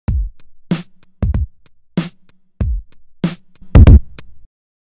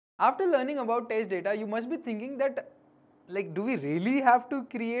After learning about test data, you must be thinking that, like, do we really have to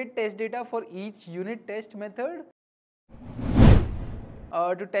create test data for each unit test method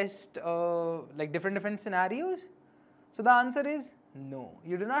to test like different scenarios? So the answer is no.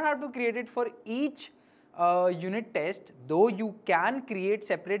 You do not have to create it for each unit test, though you can create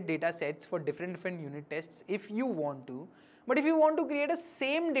separate data sets for different unit tests if you want to. But if you want to create a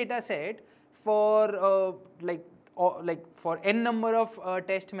same data set for like for n number of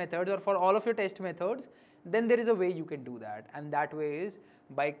test methods or for all of your test methods, then there is a way you can do that, and that way is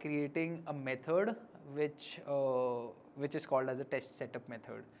by creating a method which is called as a test setup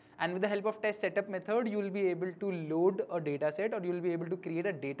method. And with the help of test setup method, you will be able to load a data set, or you will be able to create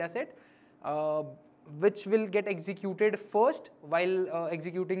a data set which will get executed first while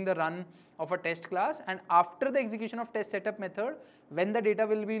executing the run of a test class, and after the execution of test setup method, when the data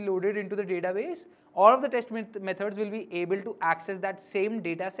will be loaded into the database, all of the test methods will be able to access that same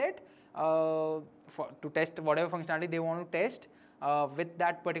data set to test whatever functionality they want to test with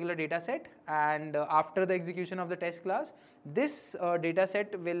that particular data set. And after the execution of the test class, this data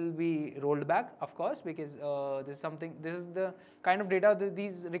set will be rolled back, of course, because this is the kind of data,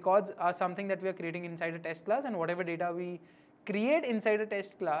 these records are something that we are creating inside a test class, and whatever data we create inside a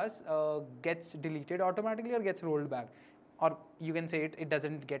test class gets deleted automatically or gets rolled back, or you can say it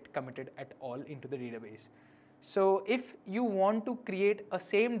doesn't get committed at all into the database. So if you want to create a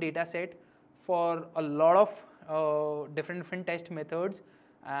same data set for a lot of different test methods,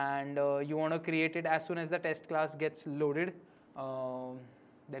 and you want to create it as soon as the test class gets loaded,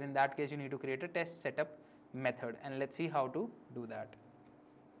 then in that case you need to create a test setup method, and let's see how to do that.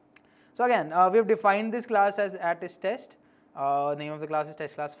 So again, we have defined this class as @test. Name of the class is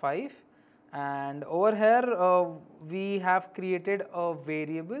test class 5, and over here we have created a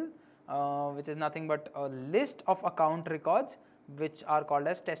variable which is nothing but a list of account records which are called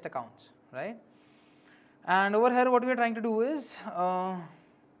as test accounts, right? And over here what we are trying to do is,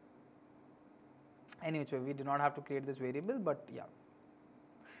 any which way, we do not have to create this variable, but yeah.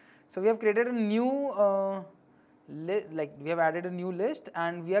 So we have created a new we have added a new list,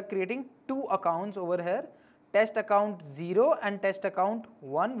 and we are creating two accounts over here, test account 0 and test account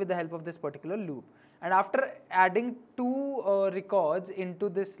 1, with the help of this particular loop. And after adding two records into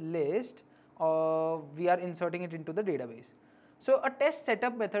this list, we are inserting it into the database. So a test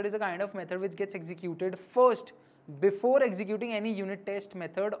setup method is a kind of method which gets executed first before executing any unit test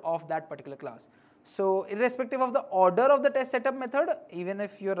method of that particular class. So irrespective of the order of the test setup method, even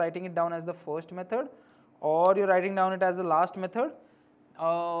if you are writing it down as the first method or you are writing down it as the last method,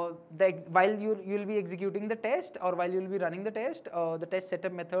 while you will be executing the test, or while you will be running the test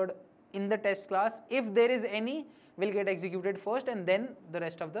setup method in the test class, if there is any, will get executed first, and then the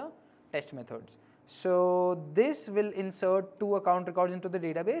rest of the test methods. So this will insert two account records into the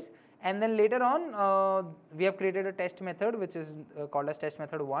database, and then later on we have created a test method which is called as test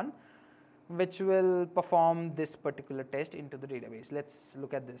method 1, which will perform this particular test into the database. Let's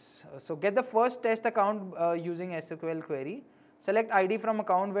look at this. So get the first test account using SQL query. Select ID from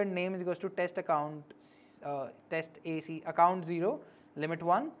account where name is equals to test account test AC account 0 limit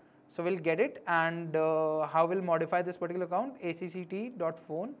 1. So we'll get it, and how we'll modify this particular account,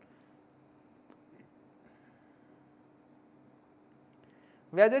 acct.phone.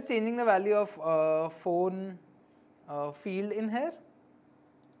 We are just changing the value of phone field in here,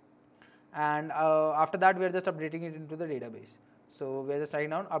 and after that we are just updating it into the database. So we are just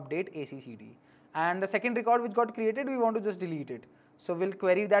writing down update ACCT, and the second record which got created, we want to just delete it. So we'll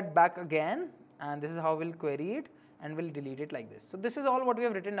query that back again, and this is how we'll query it, and we'll delete it like this. So this is all what we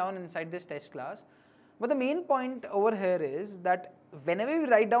have written down inside this test class. But the main point over here is that whenever we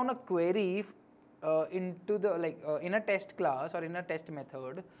write down a query into the in a test class or in a test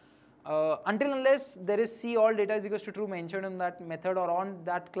method, until unless there is see all data is equals to true mentioned in that method or on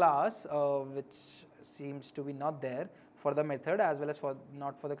that class, which seems to be not there for the method as well as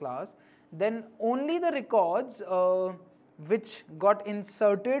not for the class, then only the records which got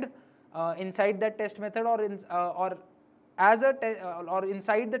inserted inside that test method or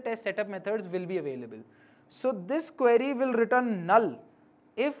inside the test setup methods will be available. So this query will return null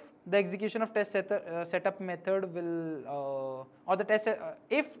if the execution of test setup method will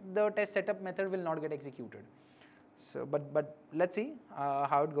if the test setup method will not get executed. So but let's see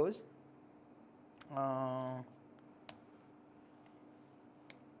how it goes.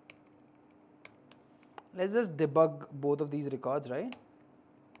 Let's just debug both of these records, right?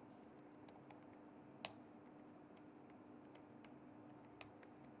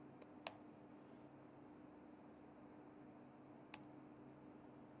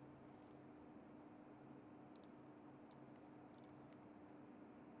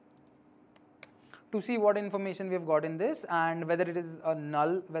 to see what information we have got in this and whether it is a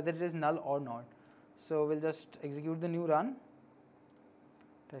null, or not. So we'll just execute the new run,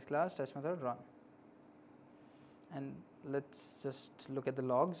 test class, test method, run. And let's just look at the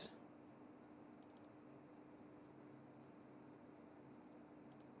logs.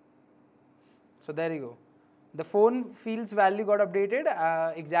 So there you go. The phone fields value got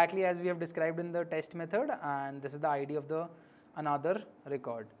updated exactly as we have described in the test method, and this is the ID of the another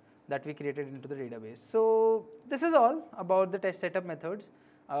record that we created into the database. So this is all about the test setup methods.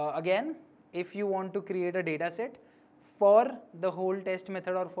 Again, if you want to create a data set for the whole test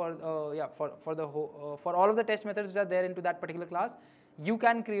method, or for all of the test methods which are there into that particular class, you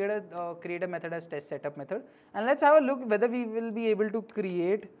can create a method as test setup method. And let's have a look whether we will be able to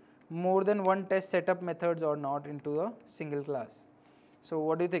create more than one test setup methods or not into a single class. So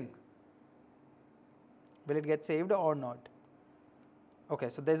what do you think? Will it get saved or not? Okay,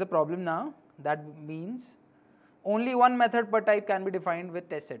 so there's a problem now. That means only one method per type can be defined with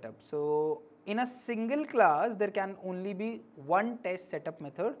test setup. So in a single class, there can only be one test setup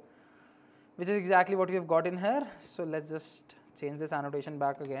method, which is exactly what we have got in here. So let's just change this annotation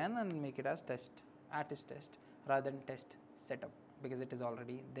back again and make it as test rather than test setup, because it is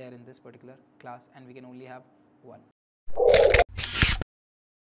already there in this particular class and we can only have one.